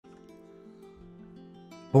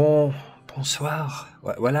Bon, bonsoir.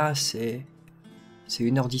 Ouais, voilà, c'est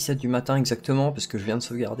 1h17 du matin exactement parce que je viens de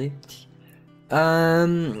sauvegarder.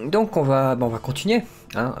 Donc on va continuer.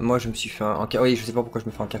 Hein. Moi je me suis fait un café. Oui, je sais pas pourquoi je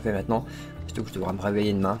me fais un café maintenant. Surtout que je devrais me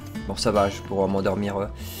réveiller demain. Bon ça va, je pourrai m'endormir.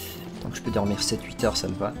 Donc je peux dormir 7-8 heures, ça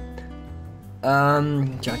me va.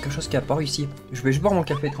 Il y a quelque chose qui est apparu ici. Je vais juste boire mon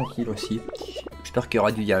café tranquille aussi. J'espère qu'il y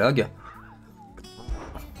aura du dialogue.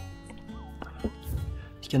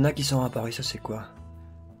 Est-ce qu'il y en a qui sont apparus? Ça c'est quoi?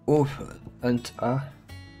 Oh, Hunt A.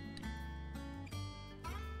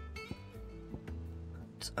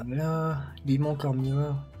 Ah mais là, limon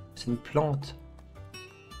carnivore, c'est une plante.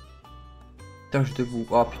 Tâche debout.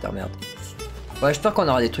 Oh putain merde. Ouais, j'espère qu'on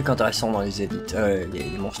aura des trucs intéressants dans les édits,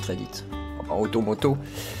 les monstres édits. Enfin, automoto.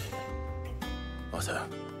 Otto,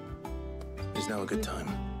 is now a good time?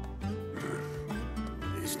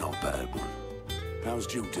 It's not a bad one. How's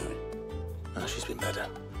Jill doing? Oh, she's been better.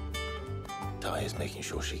 Ty is making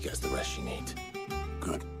sure she gets the rest she needs.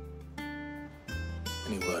 Good.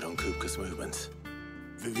 Any word on Kupka's movements?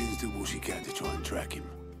 Vivian's doing what she can to try and track him,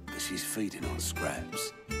 but she's feeding on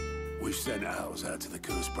scraps. We've sent ours out to the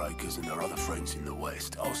curse breakers and their other friends in the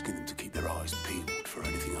west, asking them to keep their eyes peeled for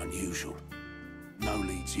anything unusual. No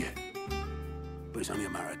leads yet, but it's only a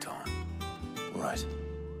matter of time. All right.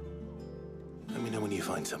 Let me know when you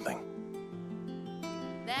find something.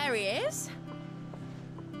 There he is.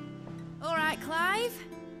 All right, Clive.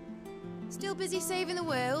 Still busy saving the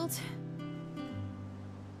world.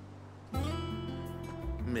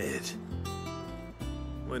 Mid.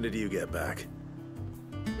 When did you get back?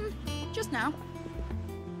 Just now.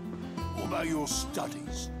 What about your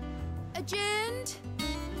studies? Adjourned.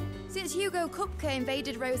 Since Hugo Kupka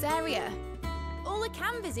invaded Rosaria. All the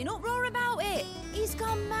canvas in uproar about it. He's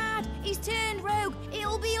gone mad. He's turned rogue.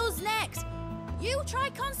 It'll be us next. You try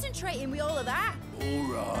concentrating with all of that. All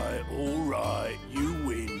right, you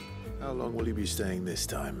win. How long will you be staying this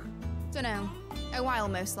time? Dunno. A while,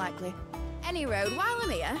 most likely. Any road, while I'm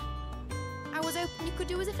here, I was hoping you could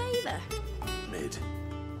do us a favour. Mid.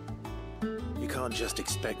 You can't just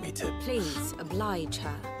expect me to... Please, oblige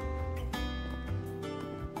her.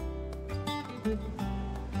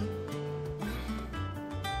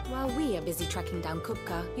 While we are busy tracking down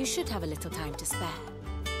Kupka, you should have a little time to spare.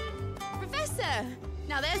 Professor!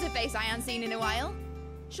 Now there's a face I haven't seen in a while.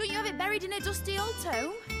 Shouldn't you have it buried in a dusty old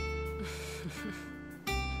tome?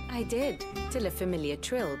 I did, till a familiar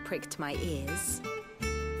trill pricked my ears.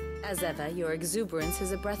 As ever, your exuberance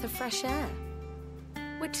is a breath of fresh air,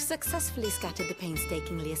 which successfully scattered the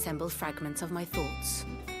painstakingly assembled fragments of my thoughts.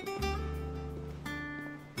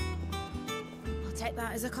 I'll take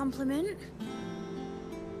that as a compliment.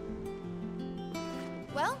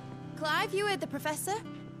 Well, Clive, you heard the Professor.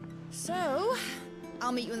 So,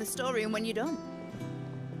 I'll meet you in the storeroom when you're done.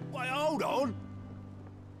 Wait, hold on.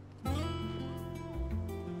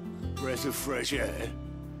 Breath of fresh air.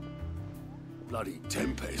 Bloody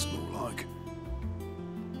tempest, more like.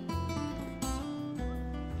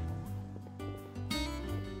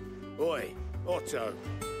 Oi, Otto,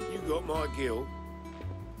 you got my gill.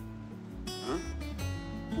 Huh?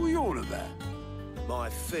 What are you on about? My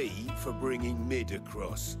fee for bringing Mid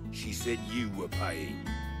across. She said you were paying.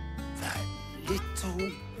 That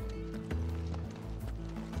little...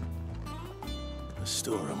 The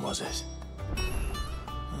storeroom, was it?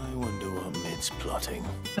 I wonder what Mid's plotting.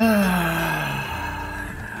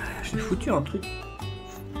 J'ai foutu un truc.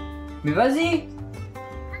 Mais vas-y.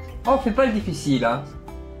 Oh, fais pas le difficile, hein.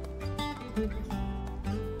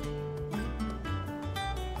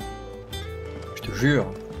 Je te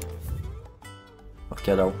jure.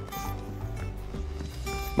 Cadeau.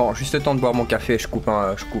 Bon, juste le temps de boire mon café, je coupe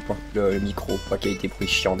le micro, pas qu'il y ait des bruits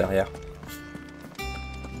chiants derrière.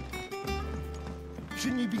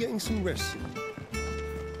 Shouldn't you be getting some rest?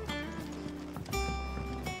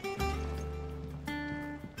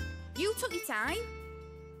 You took your time.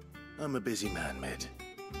 I'm a busy man, Mid.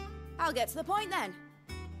 I'll get to the point then.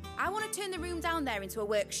 I want to turn the room down there into a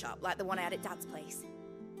workshop like the one I had at Dad's place.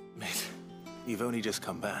 Mid, you've only just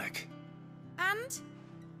come back. And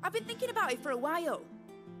I've been thinking about it for a while.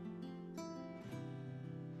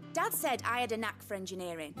 Dad said I had a knack for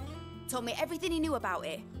engineering. Told me everything he knew about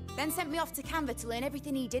it. Then sent me off to Canva to learn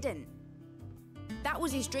everything he didn't. That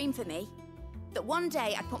was his dream for me. That one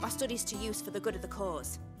day I'd put my studies to use for the good of the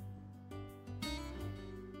cause.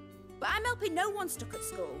 But I'm helping no one stuck at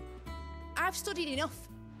school. I've studied enough.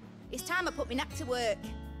 It's time I put my knack to work.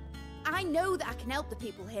 I know that I can help the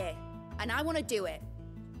people here, and I want to do it.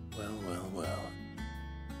 Well, well, well.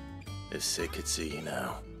 If Sid could see you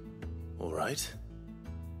now. All right.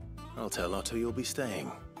 I'll tell Otto you'll be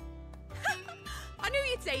staying. I knew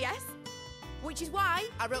you'd say yes. Which is why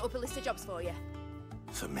I wrote up a list of jobs for you.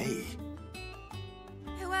 For me?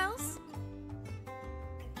 Who else?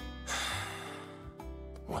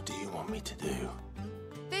 What do you want me to do?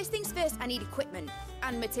 First things first, I need equipment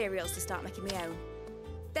and materials to start making my own.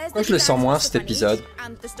 There's Moi, je le sens moins cet stuff I need, épisode.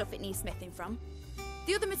 and the stuff it needs smithing from.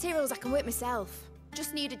 The other materials I can work myself.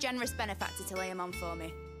 Just need a generous benefactor to lay them on for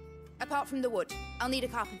me. Apart from the wood, I'll need a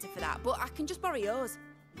carpenter for that, but I can just borrow yours.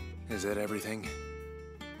 Is that everything?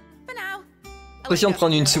 For now. Impression de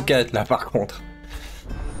prendre une souquette là par contre.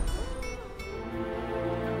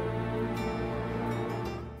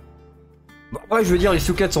 Bon, ouais, je veux dire, les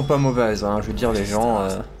souquettes sont pas mauvaises, hein. Je veux dire, les gens.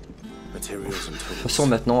 De toute façon,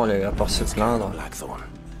 maintenant, à part se plaindre.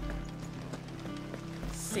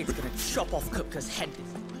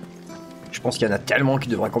 Je pense qu'il y en a tellement qui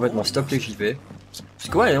devraient complètement stopper les JV. Parce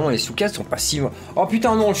que ouais, non, les souquettes sont pas si. Oh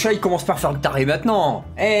putain, non, le chat il commence par faire le taré maintenant.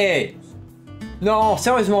 Hey, non,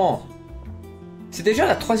 sérieusement. C'est déjà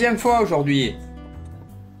la 3e fois aujourd'hui.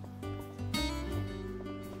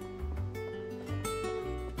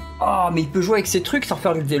 Oh, mais il peut jouer avec ces trucs sans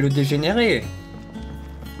faire le dégénérer.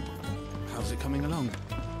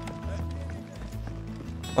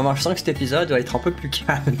 Enfin, je sens que cet épisode va être un peu plus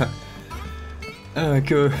calme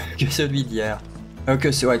que celui d'hier.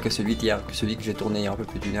 Que celui d'hier, que celui que j'ai tourné il y a un peu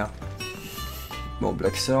plus d'1 heure. Bon,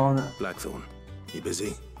 Blackthorn. Blackthorn, you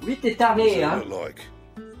busy? Oui, t'es taré, hein.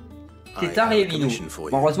 T'es taré, Minou.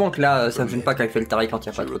 Bon, heureusement que là, ça me gêne pas quand il fait le taré quand il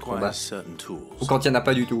n'y a pas de combat. Ou quand il n'y en a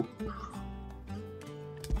pas du tout.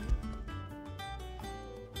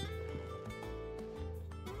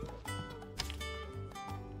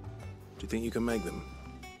 Do you think you can make them?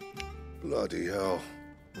 Bloody hell.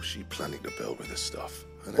 What's she planning to build with this stuff?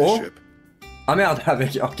 An Oh. airship? Ah merde,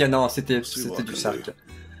 avec. Ok, non, c'était du sarcasme.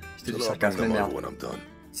 C'était du sarcasme, merde. When I'm done.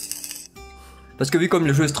 Parce que vu comme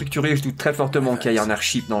le jeu est structuré, je doute très fortement qu'il y ait un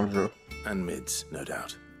airship dans le jeu. And mids, no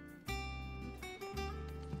doubt.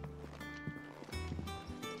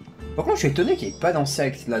 Par contre, je suis étonné qu'il n'y ait pas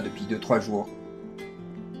d'insectes là depuis 2-3 jours.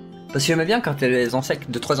 Parce que j'aimais bien quand il y a les insectes,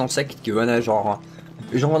 2-3 insectes qui venaient genre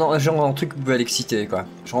un truc qui pouvait l'exciter quoi.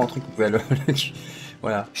 Genre un truc qui pouvait le...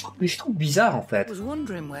 voilà. Je trouve bizarre en fait. I was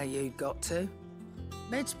wondering where you'd got to.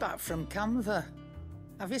 Mid's back from Canva.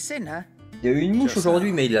 Have you seen her? Il y a eu une mouche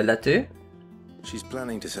aujourd'hui mais il l'a laté. She's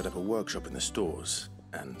planning to set up a workshop in the stores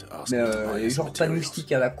and ask Mais me to buy some genre pas de materials.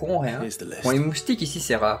 moustiques à la con, rien. Here's the list. Bon les moustiques ici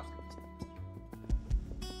c'est rare.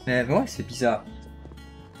 Mais ouais c'est bizarre.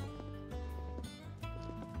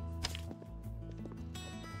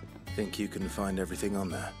 Think you can find everything on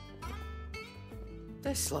there?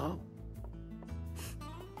 This lot.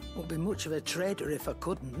 Would be much of a trader if I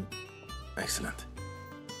couldn't. Excellent.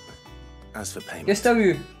 As for payment, Qu'est-ce que t'as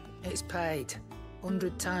vu? It's paid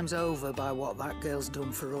 100 times over by what that girl's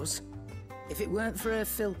done for us. If it weren't for her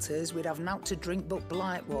filters, we'd have naught to drink but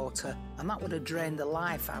blight water, and that would have drained the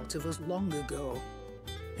life out of us long ago.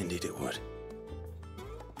 indeed it would.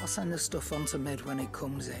 I'll send the stuff on to Mid when it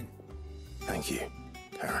comes in. Thank you,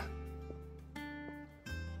 Karen.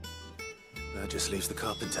 That just leaves the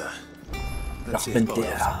carpenter. Let's see if Carpenter,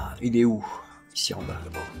 Boyle's il est où? Ici en bas.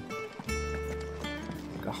 available.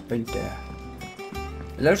 Carpenter.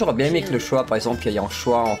 Là j'aurais bien aimé que le choix, par exemple, qu'il y ait un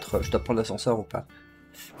choix entre... Je dois prendre l'ascenseur ou pas?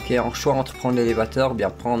 Qu'il y ait un choix entre prendre l'élévateur ou bien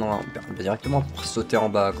prendre directement pour sauter en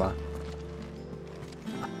bas quoi.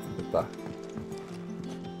 On peut pas.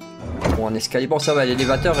 Bon un escalier, bon ça va,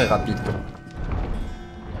 l'élévateur est rapide quoi.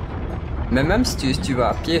 Mais même si tu vas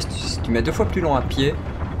à pied, si tu mets 2 fois plus long à pied,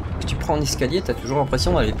 que tu prends un escalier, t'as toujours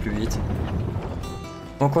l'impression d'aller plus vite.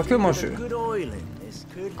 Bon quoique moi je... Good oil in this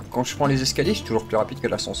could Quand je prends les escaliers, je suis toujours plus rapide que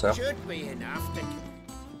l'ascenseur. should be enough to.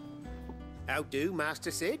 How do,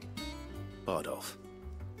 Master Sid? Bardolph.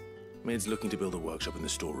 Mid's looking to build a workshop in the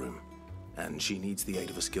storeroom, and she needs the aid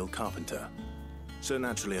of a skilled carpenter. So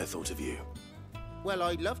naturally I thought of you. Well,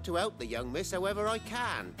 I'd love to help the young miss however I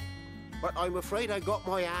can. But I'm afraid I got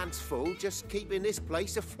my hands full just keeping this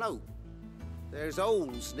place afloat. There's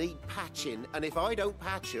holes need patching, and if I don't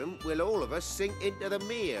patch them, we'll all of us sink into the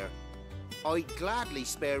mere. I'd gladly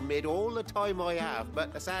spare Mid all the time I have,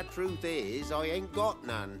 but the sad truth is, I ain't got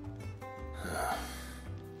none.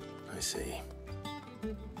 I see.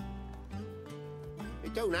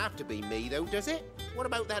 It don't have to be me, though, does it? What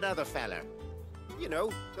about that other fella? You know,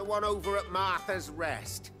 the one over at Martha's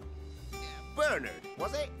Rest. Bernard,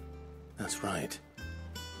 was it? That's right.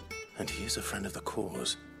 And he is a friend of the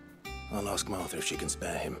cause. I'll ask Martha if she can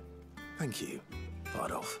spare him. Thank you,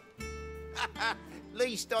 Bardolph.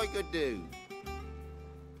 Least I could do.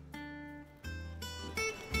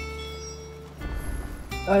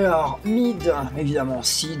 Alors, Mid, évidemment,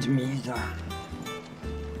 Sid, Mid.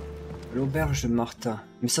 L'auberge de Martha.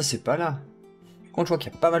 Mais ça, c'est pas là. Quand je vois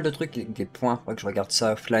qu'il y a pas mal de trucs avec des points, faudrait que je regarde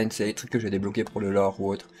ça offline, c'est des trucs que j'ai débloqués pour le lore ou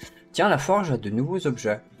autre. Tiens, la forge a de nouveaux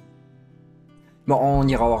objets. Bon, on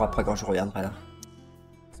ira voir après quand je reviendrai là.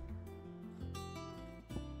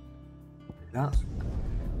 Là.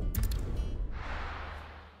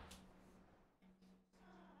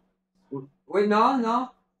 Oui, non, non.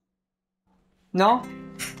 Non.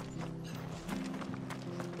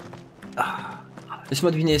 Ah.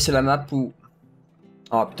 Laisse-moi deviner, c'est la map où...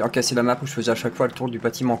 Ah putain, ok, c'est la map où je faisais à chaque fois le tour du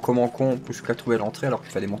bâtiment comme en con jusqu'à trouver l'entrée alors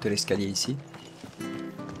qu'il fallait monter l'escalier ici.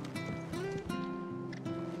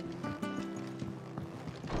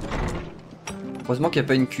 Heureusement qu'il n'y a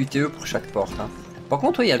pas une QTE pour chaque porte. Hein. Par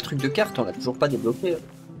contre, il y a le truc de carte, on l'a toujours pas débloqué.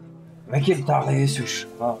 Mais quel taré ce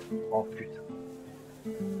chat. Oh putain.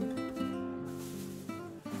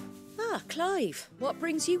 Ah, Clive, what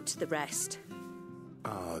brings you to the rest?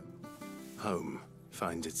 Home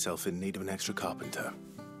finds itself in need of an extra carpenter.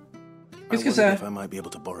 Qu'est-ce que I c'est? wondered if I might be able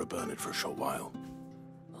to borrow Bernard for a short while.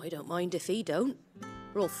 I don't mind if he don't.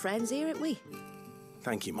 We're all friends here, aren't we?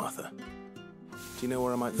 Thank you, Martha. Do you know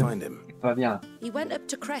where I might find him? Pas bien. He went up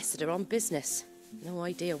to Cressida on business. No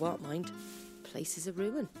idea what, mind. Place is a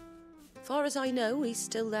ruin. Far as I know, he's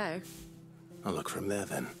still there. I'll look for him there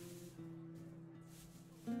then.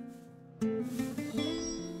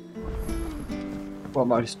 Bon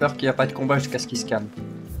bah j'espère qu'il n'y a pas de combat jusqu'à ce qu'il se calme.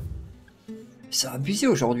 C'est abusé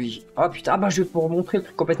aujourd'hui. Ah putain, ah bah je vais vous montrer le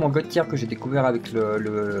truc complètement god tier que j'ai découvert avec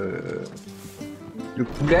le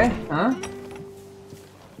poulet, hein.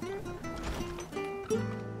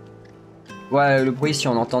 Ouais, le bruit si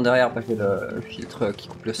on entend derrière parce que le filtre qui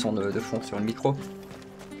coupe le son de fond sur le micro.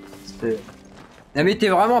 C'est... Ah mais t'es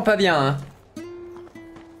vraiment pas bien, hein.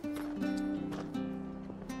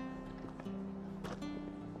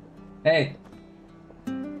 Hey.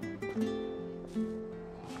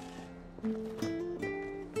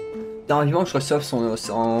 Putain, vivant que je reçoive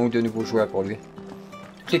son de nouveaux jouets pour lui.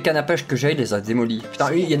 Toutes les cannes à pêche que j'ai, il les a démolies.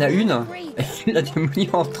 Putain, il y en a une, il l'a démolie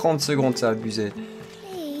en 30 secondes, c'est abusé.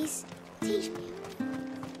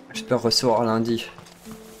 J'espère recevoir lundi.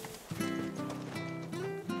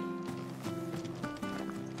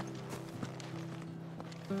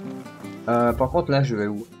 Par contre, là, je vais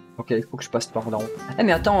où? Ok, il faut que je passe par là. Eh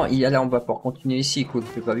mais attends, il y a là, on va pouvoir continuer ici, cool.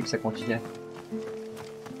 J'ai pas vu que ça continuait.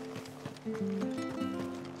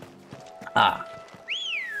 Ah.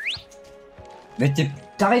 Mais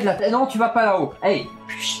t'arrêtes là. Non, tu vas pas là-haut. Hey,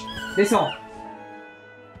 descends.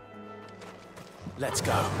 Let's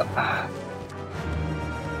go.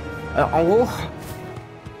 Alors en gros,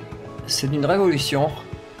 c'est une révolution,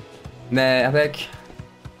 mais avec...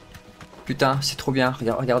 Putain, c'est trop bien,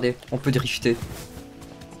 regardez, on peut drifter.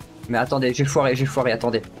 Mais attendez, j'ai foiré,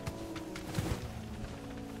 attendez.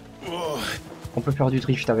 On peut faire du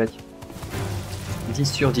drift avec. 10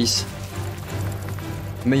 sur 10.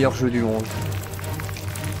 Meilleur jeu du monde.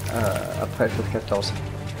 Après, top 14.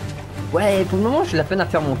 Ouais, pour le moment, j'ai la peine à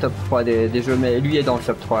faire mon top 3 des jeux, mais lui est dans le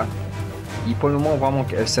top 3. Pour le moment, vraiment,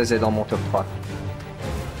 16 est dans mon top 3.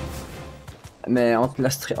 Mais entre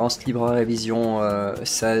en libre révision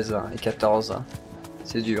 16 et 14,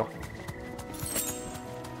 c'est dur.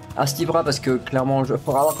 Ah, ce livre parce que clairement, je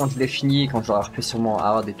pourrais avoir quand je l'ai fini, quand j'aurai refait sûrement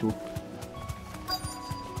hard et tout.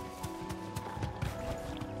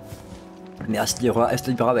 Mais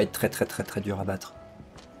Astlibra va être très dur à battre.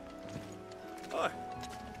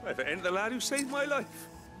 Ain't the lad who saved my life.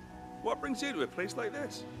 What brings you to a place like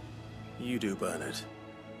this? You do, Bernard.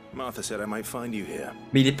 Martha said I might find you here.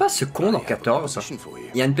 Mais il est pas ce con dans 14.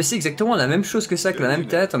 Il y a un NPC exactement la même chose que ça, avec la même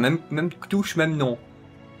tête, même touche, même nom.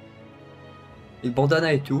 Et le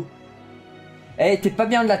bandana et tout. Eh, hey, t'es pas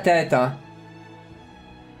bien de la tête, hein.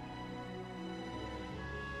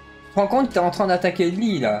 Tu te rends compte que t'es en train d'attaquer le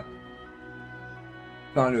lit, là.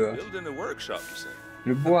 Enfin,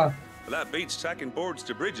 le bois. That beats tacking boards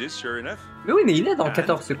to bridges, sure enough. Mais oui, mais il est dans le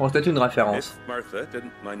 14, c'est peut-être une référence. Martha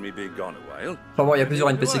didn't mind me being gone a while. Enfin bon, il y a plusieurs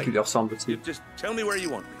NPC qui lui ressemblent aussi. Just tell me where you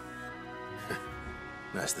want me.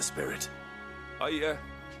 That's the spirit. I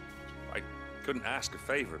couldn't ask a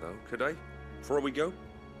favor though, could I? Before we go?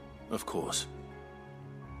 Of course.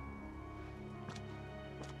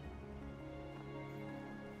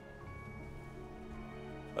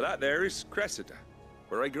 Well, that there is Cressida,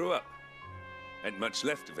 where I grew up. Ain't much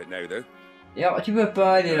left of it now, though. Et alors, tu peux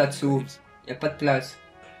pas aller là-dessous. Y a pas de place.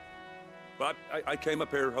 But I came up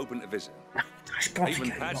here hoping to visit. I even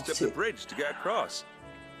patched up the bridge to get across.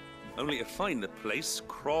 Only to find the place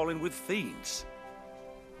crawling with fiends.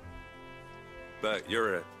 But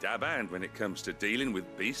you're a dab hand when it comes to dealing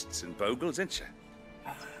with beasts and bogles, ain't you?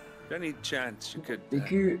 Any chance you could...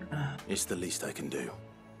 It's the least I can do.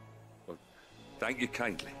 Well, thank you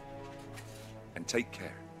kindly. and take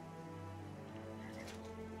care.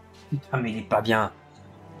 Putain, mais il est pas bien.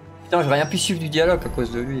 Putain, j'aurais rien pu suivre du dialogue à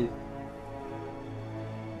cause de lui.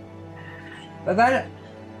 Pas mal.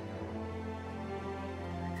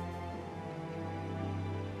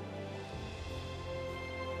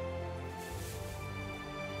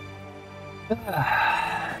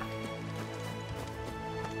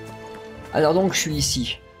 Alors donc je suis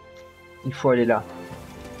ici. Il faut aller là.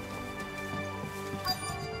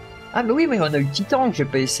 Ah bah oui, mais on a eu Titan que j'ai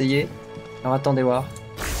pas essayé. Alors attendez voir.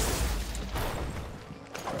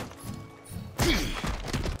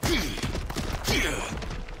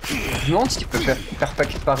 Je me demande si tu peux faire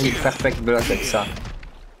Perfect Parry, Perfect Block avec ça.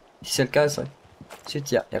 Si c'est le cas, ça.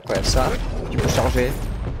 Ensuite, il y a quoi ça? Tu peux charger.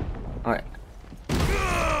 Ouais.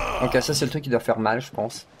 Ok, ça c'est le truc qui doit faire mal, je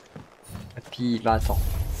pense. Et puis, bah attends.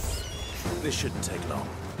 Il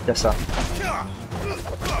y a ça.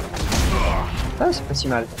 Ah, c'est pas si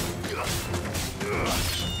mal.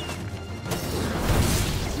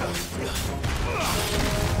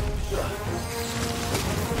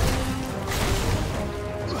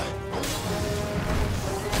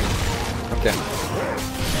 Ok.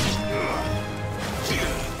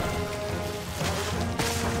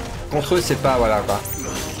 Contre eux, c'est pas, voilà quoi.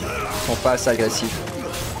 Ils sont pas assez agressifs.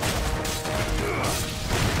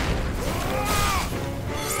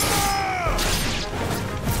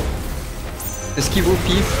 Esquive au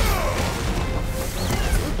pif.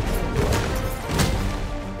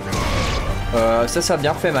 Ça a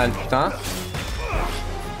bien fait mal, putain.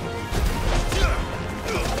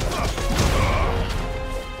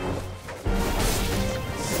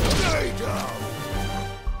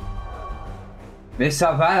 Mais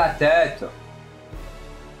ça va la tête.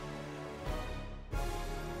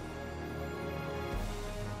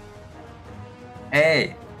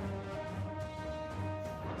 Hey.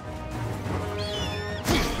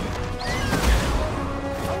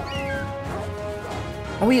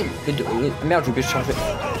 Ah oui, merde, j'ai oublié de changer.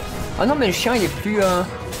 Oh non, mais le chien il est plus...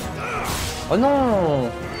 Oh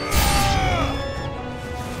non.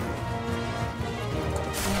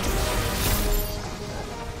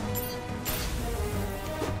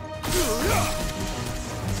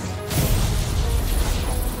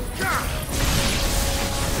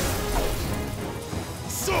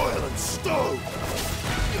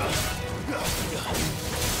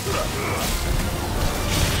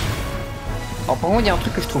 Alors par contre il y a un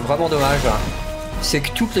truc que je trouve vraiment dommage, c'est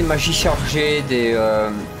que toutes les magies chargées des...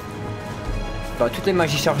 Enfin, toutes les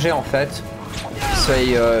magies chargées en fait soient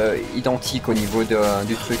identiques au niveau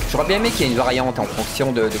du truc. J'aurais bien aimé qu'il y ait une variante en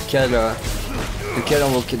fonction de quel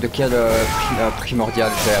primordial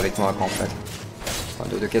j'ai avec moi quoi, en fait. Enfin,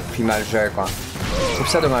 de quel primal j'ai quoi. Je trouve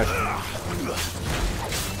ça dommage.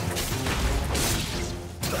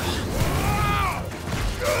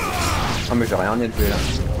 Ah mais j'ai rien élevé là.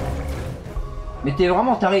 Mais t'es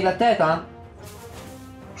vraiment taré de la tête, hein.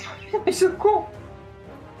 Mais ce con.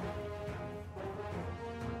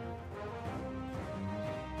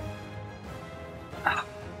 Ah.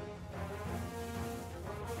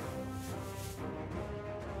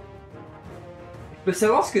 Je peux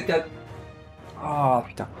savoir ce que t'as... Oh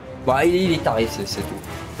putain. Bah il est taré, c'est tout.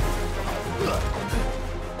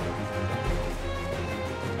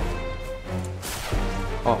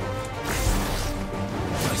 Oh.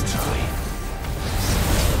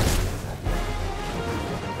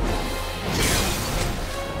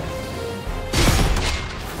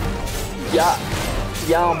 Il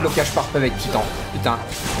y a un blocage parfait avec Titan, putain.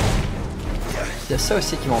 Il y a ça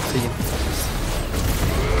aussi qui m'intrigue.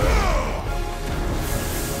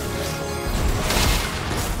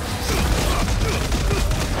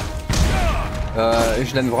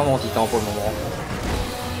 Je l'aime vraiment Titan pour le moment.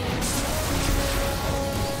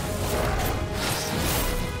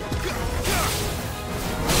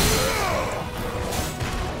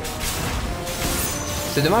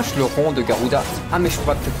 C'est dommage le rond de Garuda. Ah mais je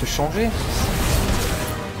pourrais peut-être le changer.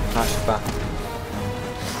 Ah je sais pas.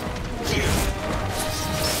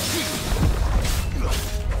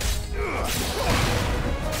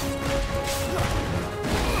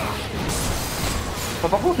 Enfin,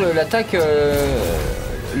 par contre l'attaque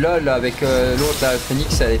LOL avec l'autre la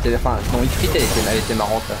Phoenix elle était... Enfin non Ifrit elle était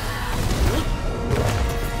marrante là.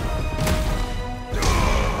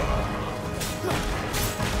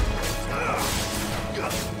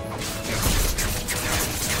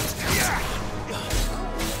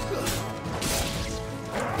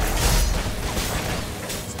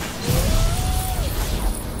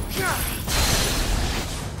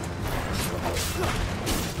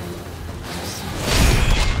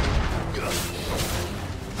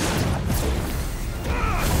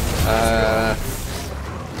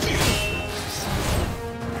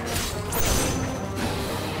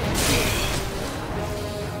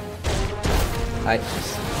 Aïe.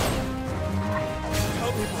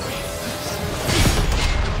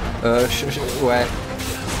 Ouais.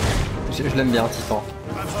 Je l'aime bien, Titan.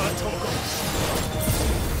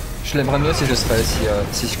 Je l'aimerais mieux si je serais aussi,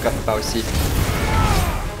 si je crève pas aussi.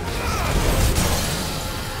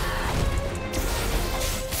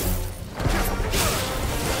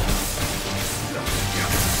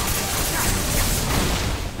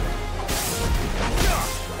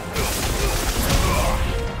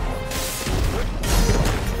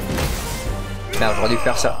 Merde, j'aurais dû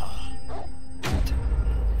faire ça.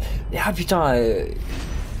 Et ah putain,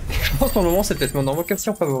 je pense qu'en moment c'est peut-être mon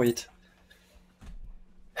invocation favorite.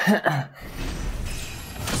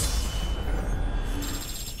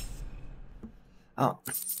 Ah.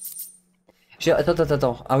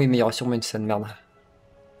 Attends. Ah oui, mais il y aura sûrement une scène, merde.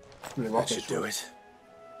 That should do it.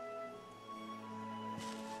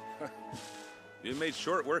 You made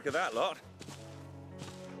short work of that lot.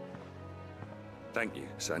 Thank you,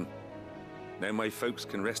 son. Now my folks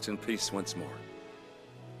can rest in peace once more.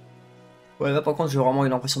 Ouais, là par contre j'ai vraiment eu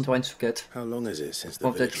l'impression de voir une souquette. How long is it since the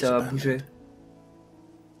Bon, peut-être village que ça was va abandoned? bouger.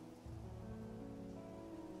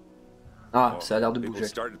 Ah, Well, ça a l'air de people bouger.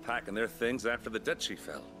 started packing their things after the duchy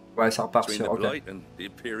fell. Ouais, ça repart Between sur... the Ok. blight and the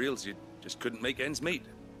Imperials, you just couldn't make ends meet.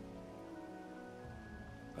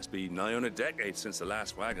 Must be nigh on a decade since the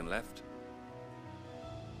last wagon left.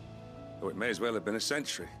 Oh, it may as well have been a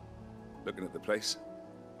century, looking at the place.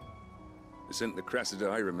 This isn't the Cressida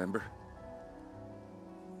I remember.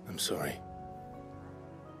 I'm sorry.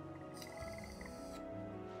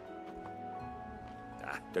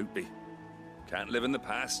 Ah, don't be. Can't live in the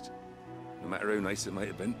past, no matter how nice it might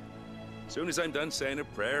have been. Soon as I'm done saying a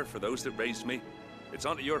prayer for those that raised me, it's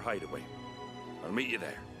onto your hideaway. I'll meet you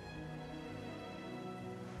there.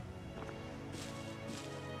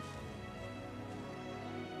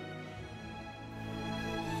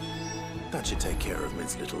 That should take care of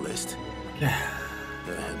Mid's little list.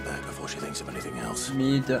 Better head back before she thinks of anything else.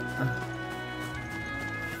 Mid.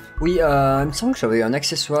 Oui, il me semble que j'avais eu un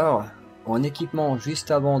accessoire ou un équipement juste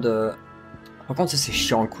avant de... Par contre, ça c'est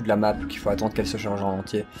chiant le coup de la map, qu'il faut attendre qu'elle se change en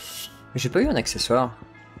entier. Mais j'ai pas eu un accessoire.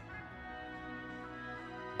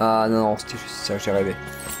 Ah non, c'était juste ça, j'ai rêvé.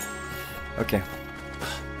 Ok.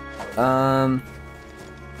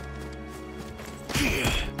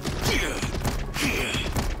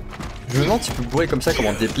 Je me demande si tu peux bourrer comme ça,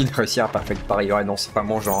 comment dépile réussir à perfect pareil. Ouais, non, c'est pas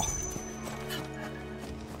mon genre.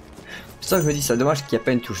 C'est ça que je me dis, c'est dommage qu'il n'y a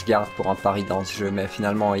pas une touche garde pour un pari dans ce jeu, mais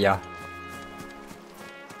finalement il y a.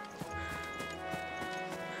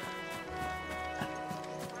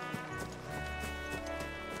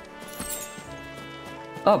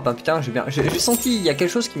 Oh bah putain, j'ai senti, il y a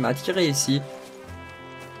quelque chose qui m'a attiré ici.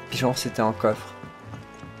 Puis genre c'était un coffre.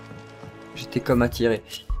 J'étais comme attiré.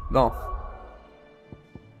 Bon.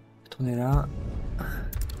 Tournez là.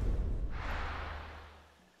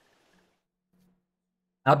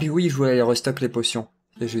 Ah puis oui, je voulais aller restock les potions.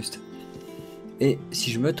 C'est juste. Et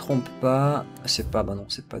si je me trompe pas... C'est pas... Bah non,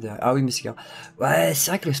 c'est pas derrière. Ah oui, mais c'est grave. Ouais,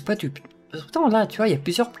 c'est vrai que le spot... Pourtant là, tu vois, il y a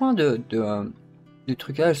plusieurs points de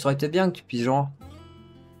trucage. Ça aurait été bien que tu puisses genre...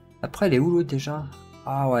 Après, elle est où l'autre déjà?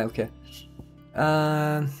 Ah ouais, ok.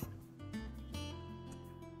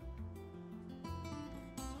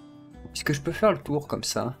 Est-ce que je peux faire le tour comme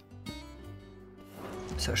ça?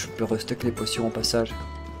 Ça, je peux restock les potions au passage.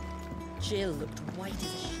 Jill looked white as a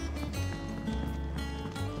sheet.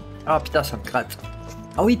 Ah putain, ça me gratte.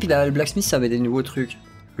 Ah oui, puis là, le blacksmith, ça avait des nouveaux trucs.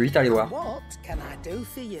 Je peux vite aller voir. What can I do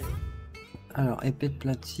for you? Alors, épée de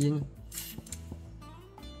platine.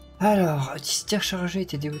 Alors, tir chargé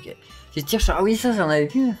était débloqué. Tir chargé. Ah oui, ça, j'en avais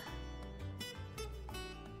vu.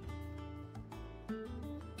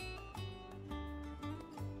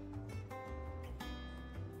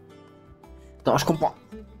 Non, je comprends.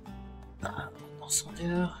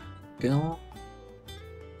 Encendeur. Que non.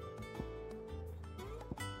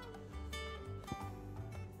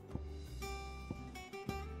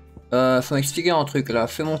 Faut m'expliquer un truc là.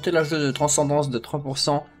 Fais monter l'âge de transcendance de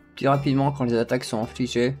 3% plus rapidement quand les attaques sont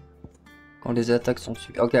infligées. Quand les attaques sont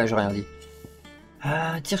suivies. Ok, j'ai rien dit.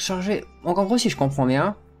 Tir chargé. Donc en gros, si je comprends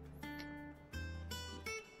bien,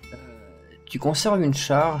 tu conserves une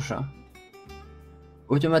charge.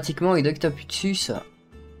 Automatiquement, et dès que tu appuies dessus, ça...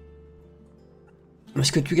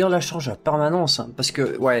 Est-ce que tu gardes la charge à permanence hein? Parce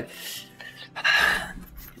que, ouais...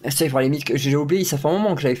 Ça, il faudrait limite que... J'ai oublié, ça fait un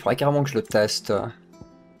moment que il faudrait carrément que je le teste.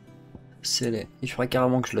 Il faudrait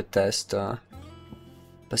carrément que je le teste.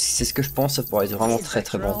 Parce que c'est ce que je pense, ça pourrait être vraiment très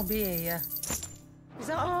très bon.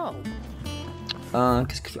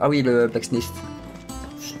 Qu'est-ce que... Ah oui, le blacksmith.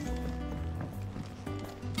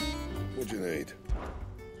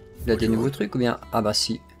 Il a des nouveaux trucs ou bien... Ah bah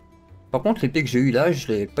si. Par contre, l'épée que j'ai eue là, je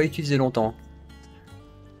l'ai pas utilisée longtemps.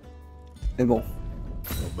 Mais bon.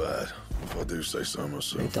 Not bad, if I do say so Elle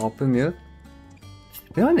myself. était un peu mieux.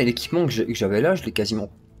 Mais ouais, mais l'équipement que j'avais là, je l'ai quasiment...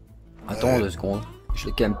 Attends 2 secondes. Je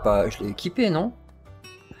l'ai quand même pas... Je l'ai équipé, non?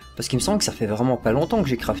 Parce qu'il me semble que ça fait vraiment pas longtemps que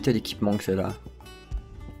j'ai crafté l'équipement que c'est là.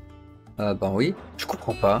 Ben oui. Je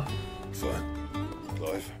comprends pas. Fine.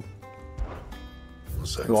 Clive.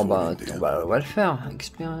 Bon bah, on va le faire.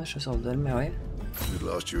 Expérience chasseur d'almes, ouais. Should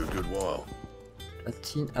last you a good while.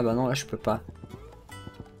 Platine. Ah bah non, là je peux pas.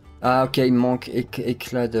 Ah ok, il me manque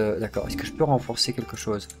éclat de... D'accord, est-ce que je peux renforcer quelque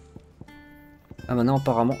chose? Ah maintenant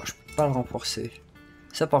apparemment je peux pas le renforcer.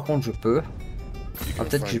 Ça par contre je peux. Ah,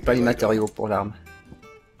 peut-être que j'ai pas les matériaux pour l'arme.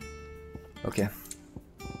 Ok.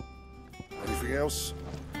 Anything else?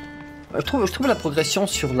 Je trouve la progression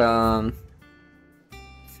sur la...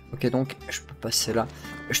 Ok donc je peux passer là.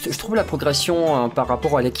 Je trouve la progression par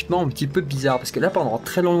rapport à l'équipement un petit peu bizarre. Parce que là pendant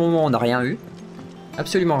très long moment on n'a rien eu.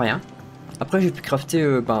 Absolument rien. Après j'ai pu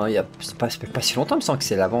crafter, ben il y a pas si longtemps, il me semble que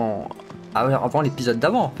c'est avant l'épisode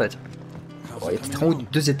d'avant en fait. Bon, il y a peut-être 1 ou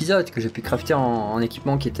 2 épisodes que j'ai pu crafter en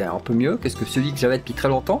équipement qui était un peu mieux que celui que j'avais depuis très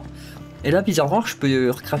longtemps. Et là bizarrement je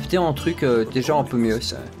peux recrafter un truc déjà un peu mieux.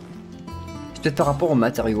 C'est peut-être par rapport aux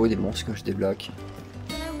matériaux des monstres que je débloque.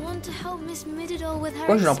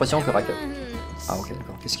 Moi j'ai l'impression que Raquel... Ah ok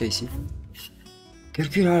d'accord, qu'est-ce qu'il y a ici?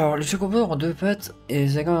 Calcul alors, le chocobos en 2 pattes et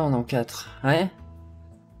les agants en ont 4. Ouais.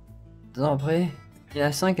 2 ans après, il y en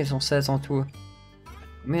a 5 elles sont 16 en tout.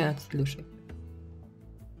 Mais un titre de chèque.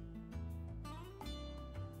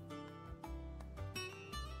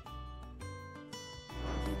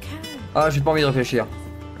 Ah, j'ai pas envie de réfléchir.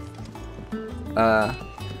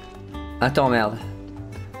 Attends, merde.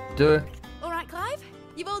 2. Alright, Clive?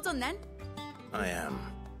 You've all done then? I am.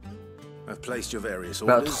 I've placed your various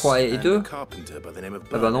Bah, orders 3 et and 2. a carpenter by the name of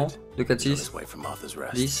Ah bah non. Bernard 2, 4, is on 6. his way from Arthur's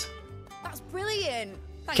Rest. 10. That's brilliant.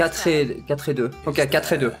 Thanks, 4 et 2. Ok,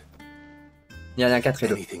 4 et 2. Il y en a 4 et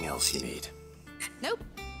 2. Anything else you need? Nope.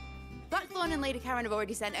 Blackthorn and Lady Karen have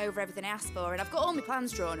already sent over everything I asked for, and I've got all my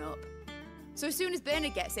plans drawn up. So as soon as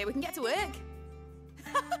Bernard gets here, we can get to work.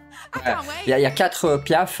 I can't wait. Il y a 4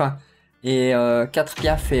 piafs et 4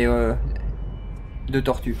 piafs et 2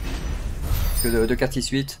 tortues. Parce que 2, 4, 6,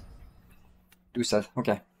 8. 12, ça. Ok.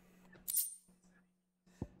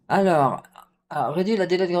 Alors, réduire la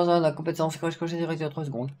délai de grandeur de la compétence crèche crochet direct en 3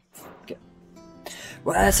 secondes. Ok.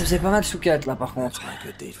 Ouais, ça faisait pas mal de sous-quêtes là par contre. My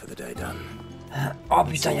good deed for the day done. Oh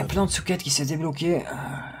putain, il y a plein de sous-quêtes qui s'est débloquées.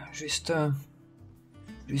 Juste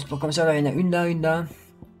pour comme ça, là, il y en a une là, une là.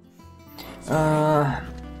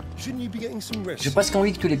 J'ai presque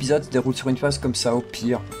envie que tout l'épisode se déroule sur une phase comme ça, au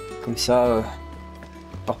pire. Comme ça,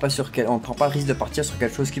 on prend pas le risque de partir sur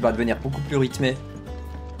quelque chose qui va devenir beaucoup plus rythmé.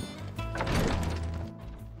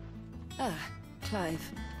 Ah,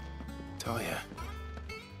 Clive. Talia,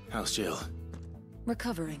 how's Jill?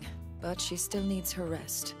 Recovering, but she still needs her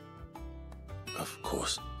rest. Of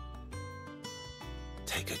course.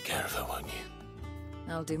 Take good care of her, won't you?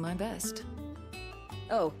 I'll do my best.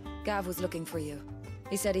 Oh, Gav was looking for you.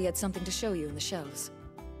 He said he had something to show you in the shelves.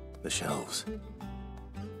 The shelves.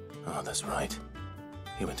 Oh, that's right.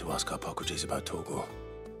 He went to ask Harpocrates about Torgor.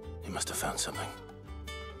 He must have found something.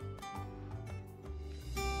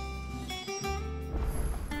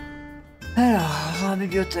 Alors, la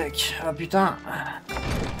bibliothèque. Ah putain.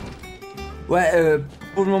 Ouais,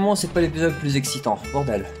 pour le moment, c'est pas l'épisode le plus excitant.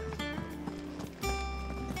 Bordel.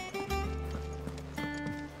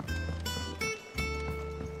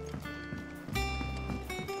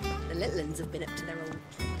 The little ones have been up to their old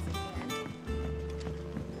tricks again.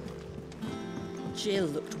 Jill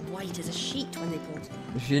looked white as a sheet when they brought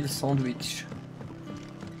her. J'ai le sandwich.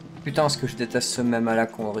 Putain, ce que je déteste ce même à la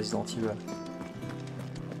con de Resident Evil.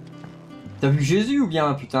 T'as vu Jésus ou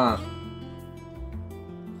bien, putain?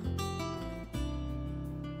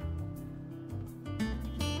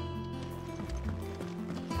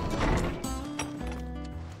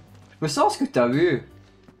 Je me sens ce que t'as vu.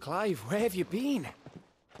 Clive, where have you been?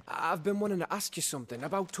 I've been wanting to ask you something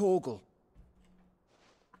about Torgal.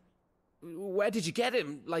 Where did you get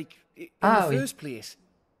him? Like, in the first place?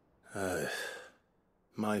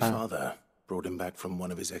 My father brought him back from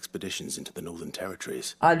one of his expeditions into the Northern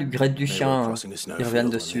Territories. Ah, le grette du They were chien. crossing a Ils snowfield reviennent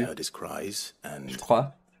when they dessus. heard his cries, and Je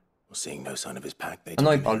crois. seeing no sign of his pack, they Ah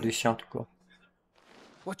non, took il him parle in. du chien tout court.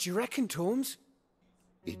 What do you reckon, Tomes?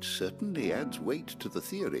 It certainly adds weight to the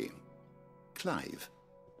theory. Clive,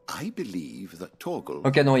 I believe that Torgal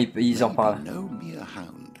Ok, non, ils en may parlent. be no mere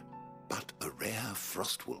hound, but a rare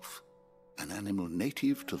frostwolf, an animal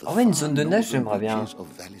native to the Ah ouais, une far zone de neige, northern j'aimerais bien. reaches of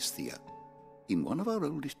Valisthea. In one of our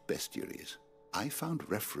oldest bestiaries, I found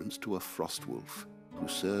reference to a frostwolf who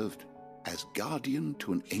served as guardian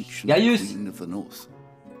to an ancient Gaius. queen of the north.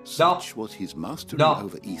 Such was his mastery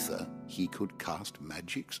over ether, he could cast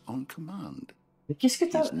magics on command. Mais qu'est-ce que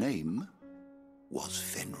t'as? His name was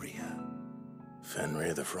Fenrir.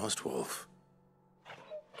 Fenrir the Frostwolf.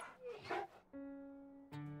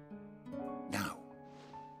 Now,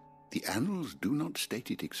 the annals do not state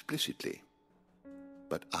it explicitly,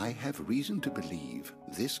 but I have reason to believe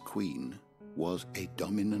this queen was a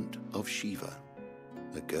dominant of Shiva,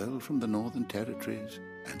 a girl from the Northern Territories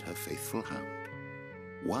and her faithful hound.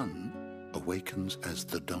 One awakens as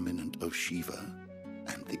the dominant of Shiva,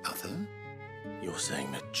 and the other? You're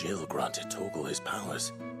saying that Jill granted Torgal his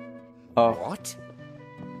powers? Oh. What?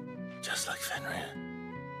 Just like Fenrir.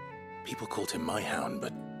 People called him my hound,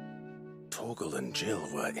 but Torgal and Jill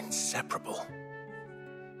were inseparable.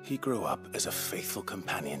 He grew up as a faithful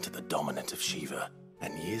companion to the dominant of Shiva,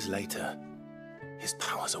 and years later, his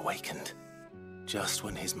powers awakened, just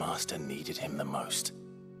when his master needed him the most.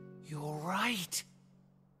 You're right.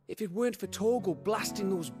 If it weren't for Torgal blasting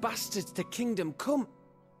those bastards to Kingdom Come,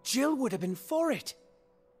 Jill would have been for it.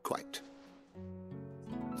 Quite.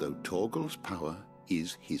 Though Torgal's power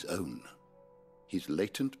is his own, his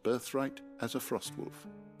latent birthright as a Frostwolf,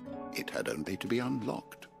 it had only to be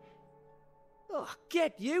unlocked. Oh,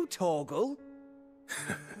 get you, Torgal.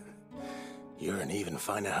 You're an even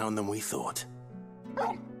finer hound than we thought.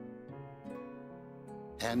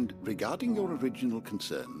 And regarding your original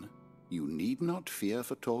concern, you need not fear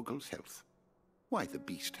for Torgal's health. Why, the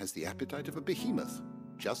beast has the appetite of a behemoth.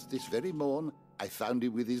 Just this very morn, I found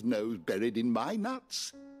him with his nose buried in my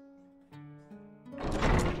nuts. There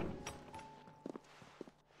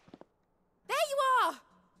you are!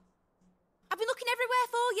 I've been looking everywhere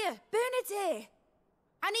for you. Bernard's here.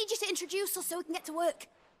 I need you to introduce us so we can get to work.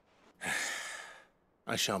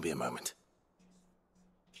 I shall be a moment.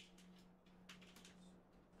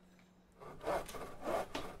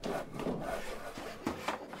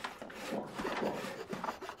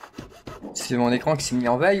 C'est mon écran qui s'est mis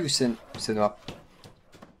en veille ou c'est noir?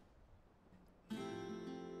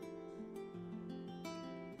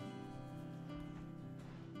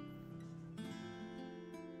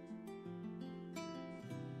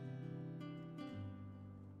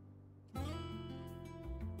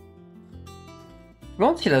 Je me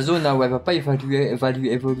demande si la zone là où elle va pas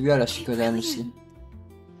évoluer à la suite de l'âne aussi.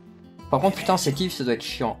 Par contre putain cette Yves ça doit être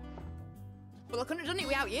chiant. Well, I couldn't have done it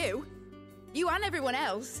without you. You and everyone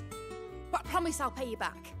else. But I promise I'll pay you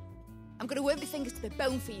back. I'm gonna work my fingers to the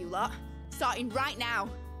bone for you lot. Starting right now.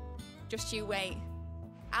 Just you wait.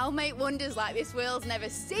 I'll make wonders like this world's never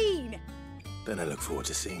seen. Then I look forward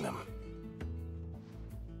to seeing them.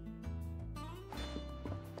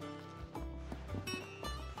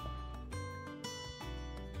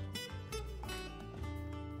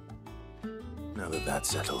 Now that that's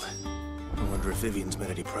settled, I wonder if Vivian's made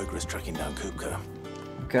any progress tracking down Kupka.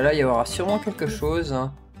 Donc là il y aura sûrement quelque chose.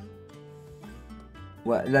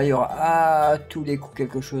 Ouais, là il y aura à tous les coups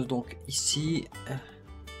quelque chose, donc ici.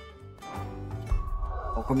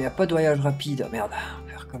 Donc comme il n'y a pas de voyage rapide, merde, on va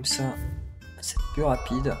faire comme ça, c'est plus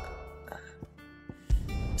rapide.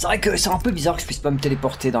 C'est vrai que c'est un peu bizarre que je puisse pas me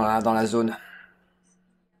téléporter dans la zone.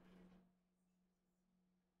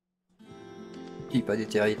 Il pas des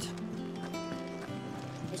territes.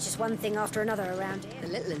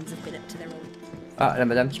 Ah, la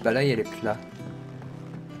madame qui balaye, elle est plus là.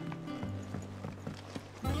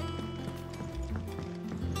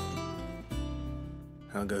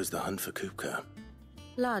 How goes the hunt for Kupka?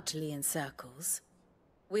 Largely in circles.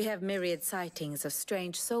 We have myriad sightings of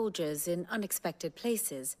strange soldiers in unexpected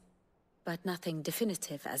places, but nothing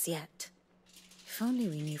definitive as yet. If only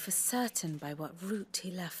we knew for certain by what route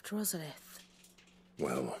he left Rosalith.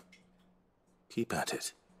 Well, keep at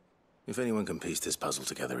it. If anyone can piece this puzzle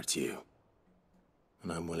together, it's you.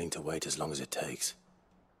 And I'm willing to wait as long as it takes.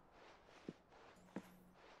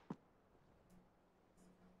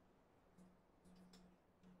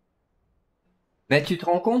 Mais tu te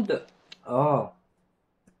rends compte de... Oh.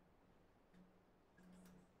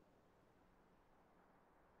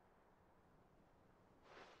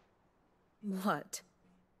 What?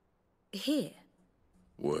 Here?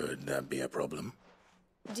 Would that be a problem?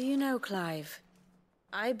 Do you know, Clive?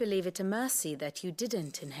 I believe it a mercy that you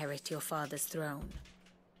didn't inherit your father's throne.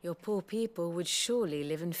 Your poor people would surely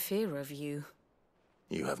live in fear of you.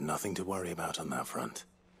 You have nothing to worry about on that front.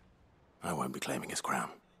 I won't be claiming his crown.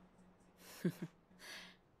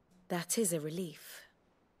 That is a relief.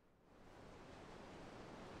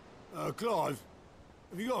 Clive,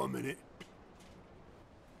 have you got a minute?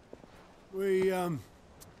 We, have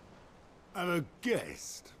a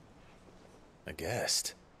guest. A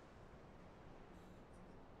guest?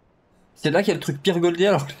 C'est là qu'il y a le truc pire Goldie,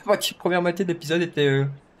 alors que la première moitié de l'épisode était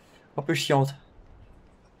un peu chiante.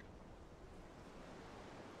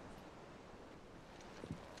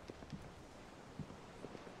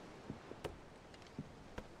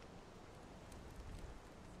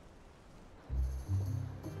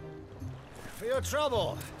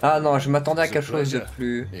 Ah non, je m'attendais à quelque chose de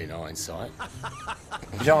plus...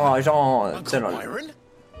 Genre...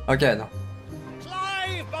 Ok, non.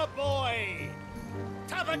 Clive, my boy!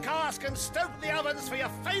 Tap a cask and stoke the ovens for your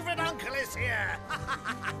favorite uncle is here!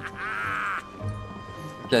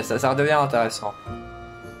 Ok, ça redevient intéressant.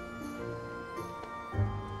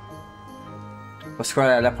 Parce que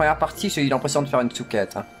la première partie, j'ai eu l'impression de faire une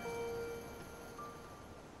souquette. Hein.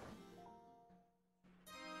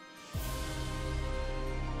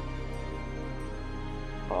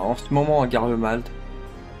 En ce moment, on garde le Malte.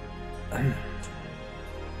 The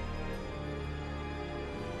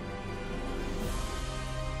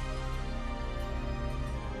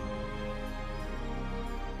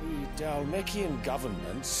Dalmekian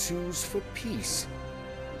government sues for peace.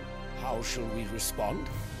 How shall we respond?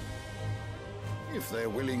 If they're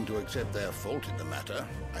willing to accept their fault in the matter,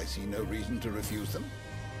 I see no reason to refuse them.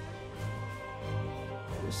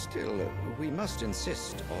 Still, we must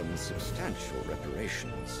insist on substantial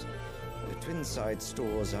reparations. The Twinside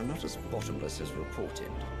stores are not as bottomless as reported.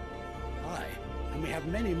 Aye, and we have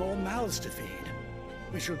many more mouths to feed.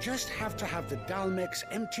 We shall just have to have the Dalmecs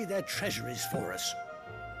empty their treasuries for us.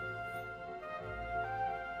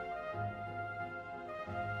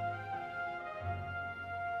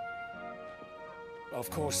 Of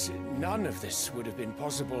course, none of this would have been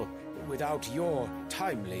possible without your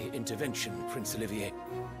timely intervention, Prince Olivier.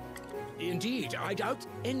 Indeed, I doubt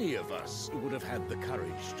any of us would have had the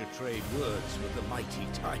courage to trade words with the mighty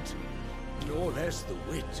Titan, nor less the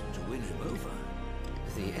wit to win him over.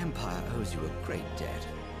 The Empire owes you a great debt.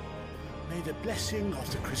 May the blessing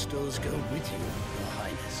of the crystals go with you, Your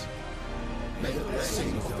Highness. May the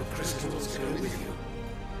blessing of the crystals go with you.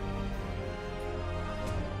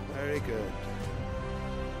 Very good.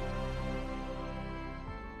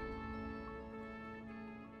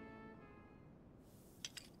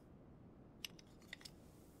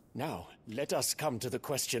 Now, let us come to the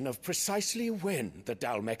question of precisely when the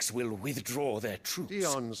Dalmecs will withdraw their troops.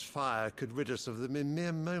 Dion's fire could rid us of them in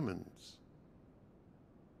mere moments.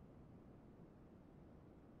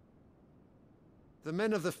 The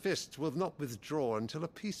men of the Fist will not withdraw until a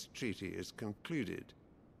peace treaty is concluded.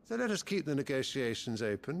 So let us keep the negotiations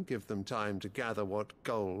open, give them time to gather what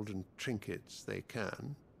gold and trinkets they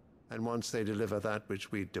can. And once they deliver that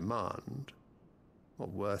which we demand, what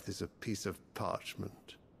worth is a piece of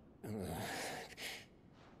parchment?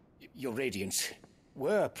 Your Radiance,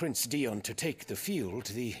 were Prince Dion to take the field,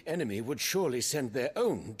 the enemy would surely send their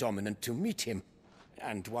own dominant to meet him.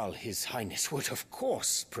 And while His Highness would of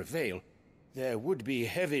course prevail, there would be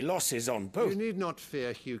heavy losses on both. You need not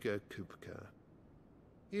fear Hugo Kupka.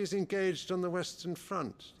 He is engaged on the Western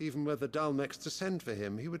Front. Even were the Dalmecs to send for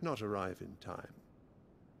him, he would not arrive in time.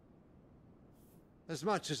 As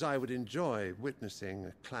much as I would enjoy witnessing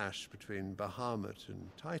a clash between Bahamut and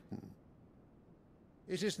Titan,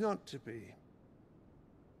 it is not to be.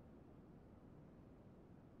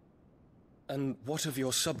 And what of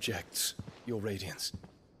your subjects, Your Radiance?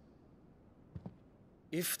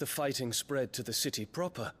 If the fighting spread to the city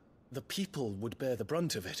proper, the people would bear the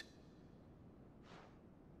brunt of it.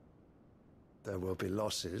 There will be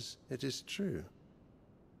losses, it is true.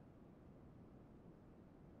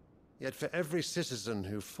 Yet for every citizen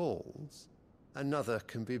who falls, another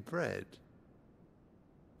can be bred.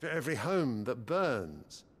 For every home that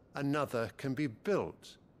burns, another can be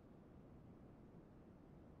built.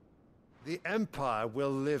 The Empire will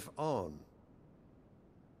live on.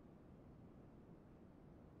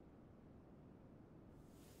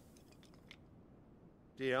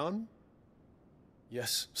 Dion?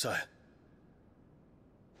 Yes, sire.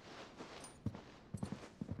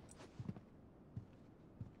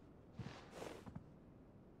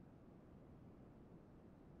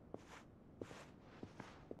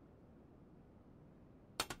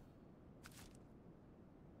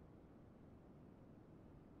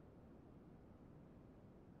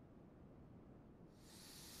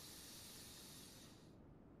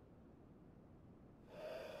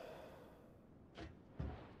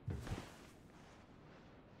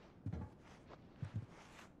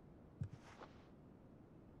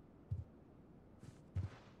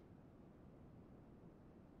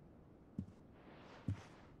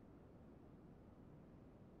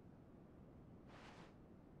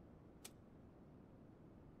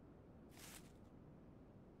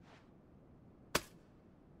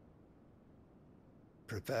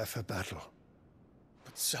 Prepare for battle.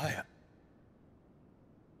 But sire...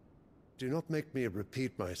 Do not make me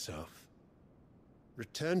repeat myself.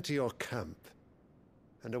 Return to your camp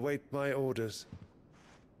and await my orders.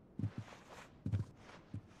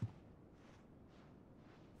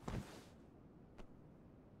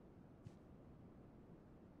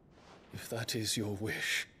 If that is your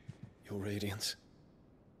wish, Your Radiance,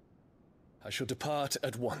 I shall depart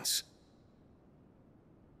at once.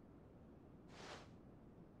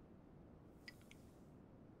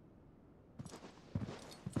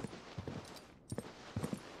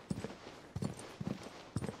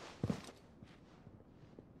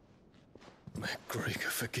 May Gregor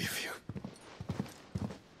forgive you.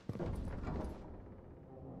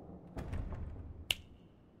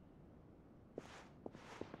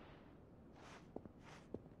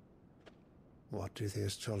 What do the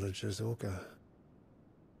astrologers augur?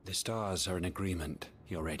 The stars are in agreement,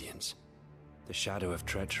 Your Radiance. The shadow of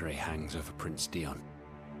treachery hangs over Prince Dion.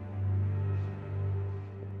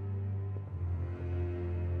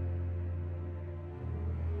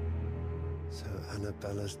 So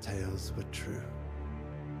Annabella's tales were true.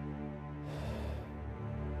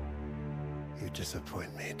 You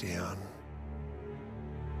disappoint me, Dion.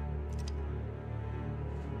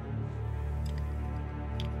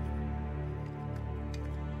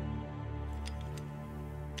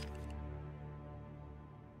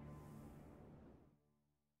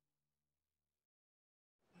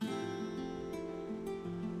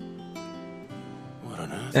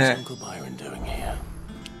 What's Uncle Byron doing here?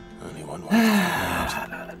 Only one way to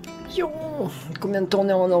find out. Yo, combien de temps on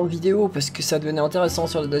est en vidéo parce que ça devenait intéressant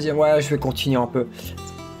sur le deuxième. Ouais, je vais continuer un peu.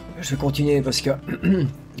 Je vais continuer parce que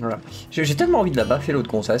voilà. J'ai tellement envie de la baffer l'autre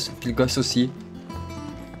gonzesse, puis le gosse aussi.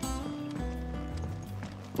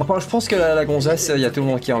 Enfin, je pense que la gonzesse, il y a tout le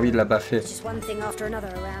monde qui a envie de la baffer.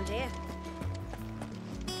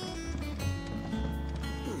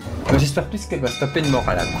 J'espère plus qu'elle va se taper une mort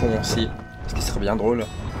à la con aussi. Ce qui serait bien drôle.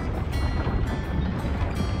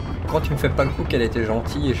 Quand tu me fais pas le coup qu'elle était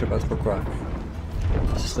gentille et je sais pas trop quoi.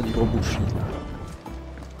 Ce serait du gros bullshit.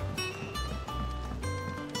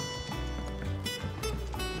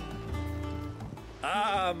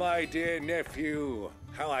 Ah, my dear nephew.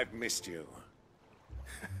 How I've missed you.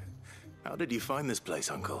 How did you find this place,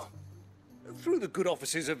 Uncle? Through the good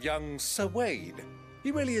offices of young Sir Wade.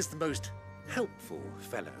 He really is the most helpful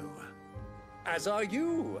fellow. As are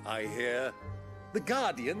you, I hear. The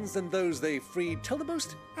Guardians and those they freed tell the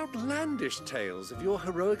most outlandish tales of your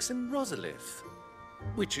heroics in Rosalith.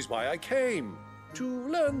 Which is why I came, to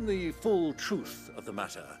learn the full truth of the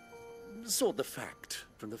matter. Sort the fact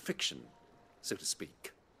from the fiction, so to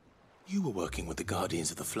speak. You were working with the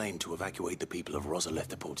Guardians of the Flame to evacuate the people of Rosalith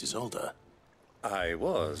to Port Isolde. I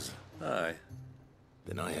was, aye.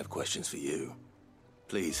 Then I have questions for you.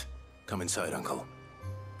 Please, come inside, Uncle.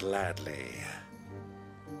 Gladly.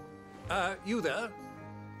 You there?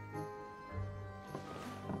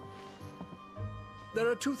 There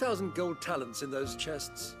are 2,000 gold talents in those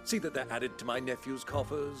chests. See that they're added to my nephew's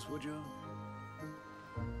coffers, would you?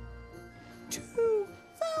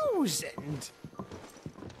 2,000?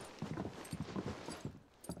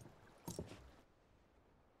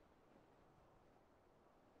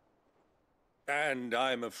 And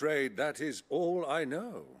I'm afraid that is all I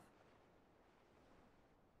know.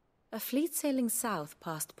 A fleet sailing south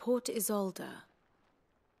past Port Isolde.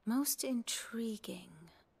 Most intriguing.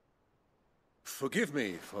 Forgive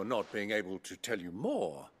me for not being able to tell you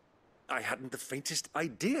more. I hadn't the faintest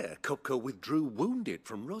idea Kopko withdrew wounded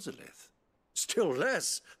from Rosalith. Still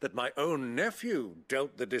less that my own nephew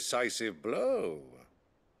dealt the decisive blow.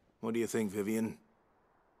 What do you think, Vivian?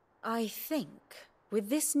 I think, with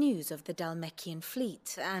this news of the Dhalmekian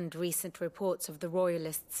fleet and recent reports of the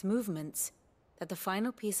Royalists' movements, that the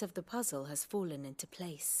final piece of the puzzle has fallen into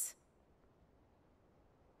place.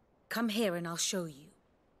 Come here and I'll show you.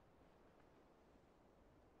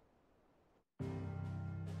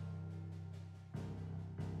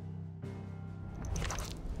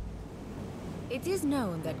 It is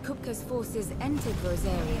known that Kupka's forces entered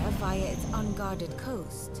Rosaria via its unguarded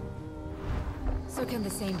coast. So can the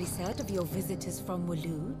same be said of your visitors from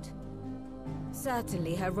Waloed?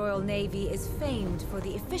 Certainly her royal navy is famed for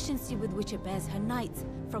the efficiency with which it bears her knights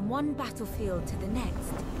from one battlefield to the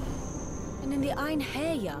next. And in the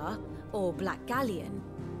Einherjar, or Black Galleon,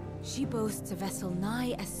 she boasts a vessel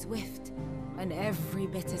nigh as swift, and every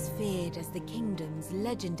bit as feared as the kingdom's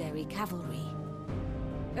legendary cavalry.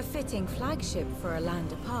 A fitting flagship for a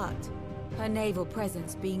land apart, her naval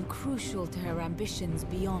presence being crucial to her ambitions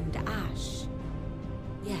beyond Ash.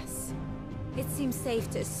 Yes, it seems safe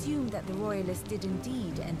to assume that the Royalists did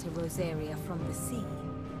indeed enter Rosaria from the sea.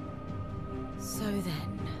 So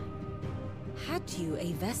then, had you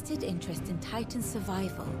a vested interest in Titan's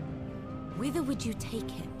survival, whither would you take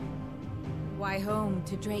him? Why, home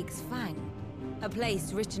to Drake's Fang, a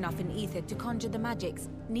place rich enough in ether to conjure the magics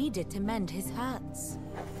needed to mend his hurts.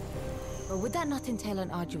 Or would that not entail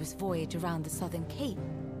an arduous voyage around the southern cape?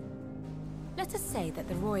 Let us say that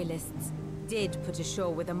the Royalists did put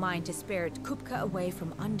ashore with a mind to spirit Kupka away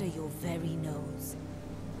from under your very nose.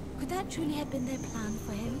 Could that truly have been their plan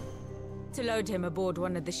for him? To load him aboard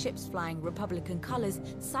one of the ships flying Republican colors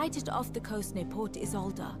sighted off the coast near Port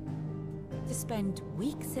Isolde. To spend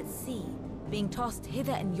weeks at sea, being tossed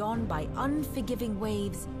hither and yon by unforgiving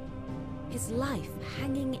waves, his life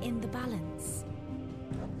hanging in the balance.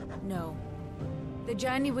 No. The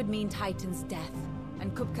journey would mean Titan's death,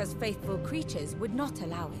 and Kupka's faithful creatures would not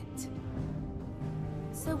allow it.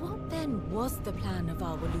 So what then was the plan of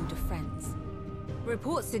our Waluda friends?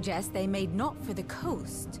 Reports suggest they made not for the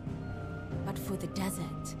coast, but for the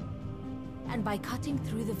desert. And by cutting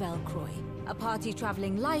through the Velcroy, a party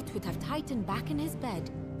traveling light would have Titan back in his bed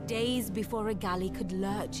days before a galley could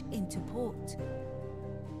lurch into port.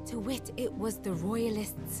 To wit, it was the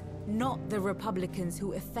Royalists, not the Republicans,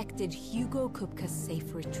 who effected Hugo Kupka's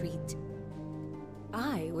safe retreat.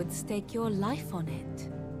 I would stake your life on it.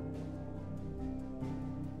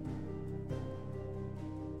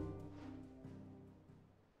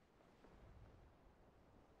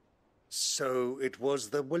 So it was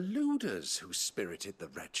the Waludas who spirited the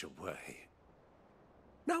wretch away.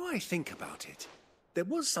 Now I think about it, there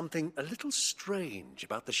was something a little strange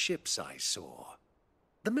about the ships I saw.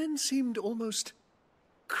 The men seemed almost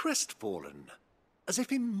crestfallen, as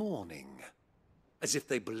if in mourning, as if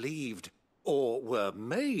they believed, or were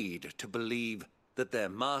made to believe, that their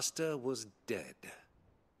master was dead.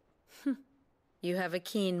 You have a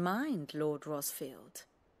keen mind, Lord Rosfield.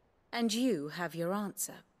 And you have your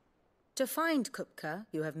answer. To find Kupka,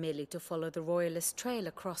 you have merely to follow the Royalist trail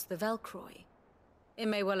across the Velcroy. It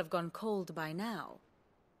may well have gone cold by now,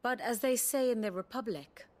 but as they say in the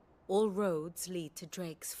Republic, all roads lead to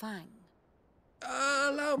Drake's Fang.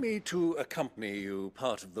 Allow me to accompany you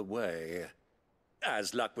part of the way.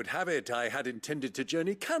 As luck would have it, I had intended to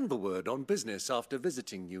journey Canberward on business after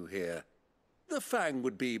visiting you here. The Fang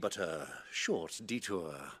would be but a short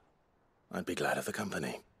detour. I'd be glad of the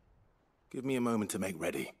company. Give me a moment to make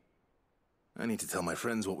ready. I need to tell my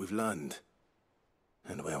friends what we've learned,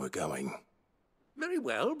 and where we're going. Very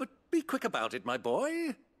well, but be quick about it, my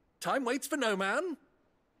boy. Time waits for no man.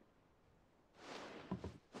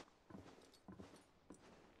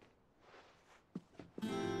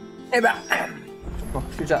 Bon,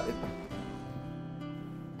 déjà.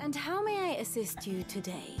 And how may I assist you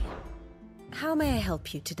today? How may I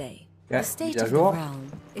help you today? Yeah, the state of the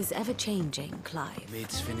realm is ever changing, Clive.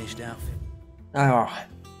 Mid's finished outfit. Alors.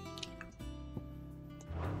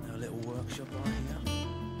 No little workshop right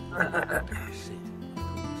here.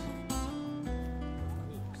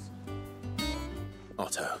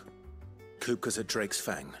 Otto, Kupka's at Drake's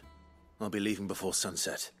Fang. I'll be leaving before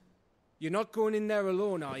sunset. You're not going in there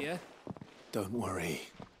alone, are you? Don't worry.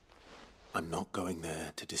 I'm not going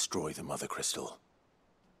there to destroy the Mother Crystal.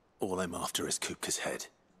 All I'm after is Kupka's head.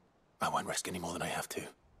 I won't risk any more than I have to.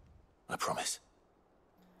 I promise.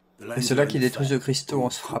 Et c'est là qu'il détruit le cristaux en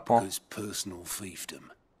se frappant. Personal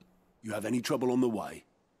fiefdom. You have any trouble on the way,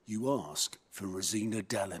 you ask for Rosina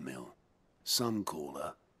Dalamil. Some call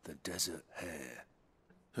her the Desert Hare.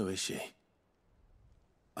 Who is she?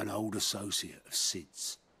 An old associate of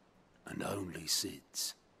Sid's, and only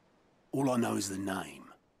Sid's. All I know is the name,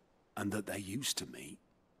 and that they used to meet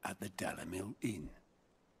at the Dalamil Inn.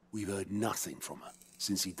 We've heard nothing from her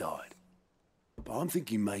since he died. But I'm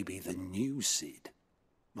thinking maybe the new Sid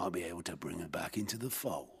might be able to bring her back into the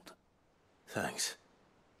fold. Thanks.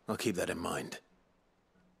 I'll keep that in mind.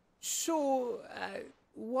 So,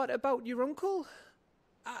 what about your uncle?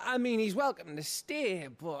 I mean, he's welcome to stay,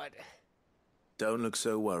 but... Don't look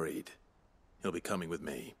so worried. He'll be coming with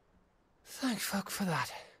me. Thank fuck for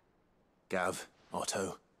that. Gav,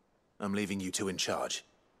 Otto, I'm leaving you two in charge.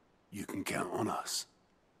 You can count on us.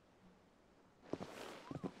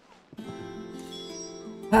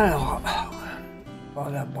 Alors,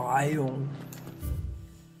 voilà, Braillon.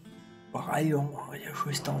 Braillon, il est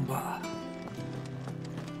juste en bas.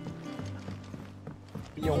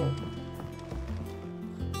 Lion.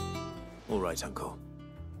 All right, Uncle.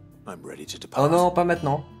 I'm ready to Oh depart. non, pas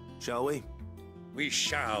maintenant. Shall we? We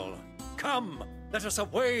shall. Come, let us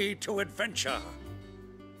away to adventure.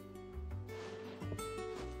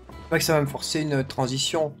 C'est pas que ça va me forcer une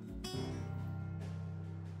transition.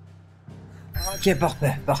 Ok,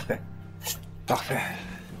 parfait, parfait. Parfait.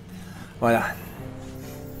 Voilà.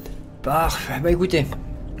 Parfait. Bah écoutez.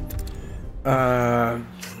 Fin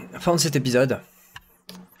de cet épisode.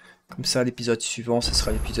 Comme ça, l'épisode suivant, ce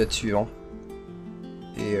sera l'épisode suivant.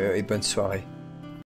 Et bonne soirée.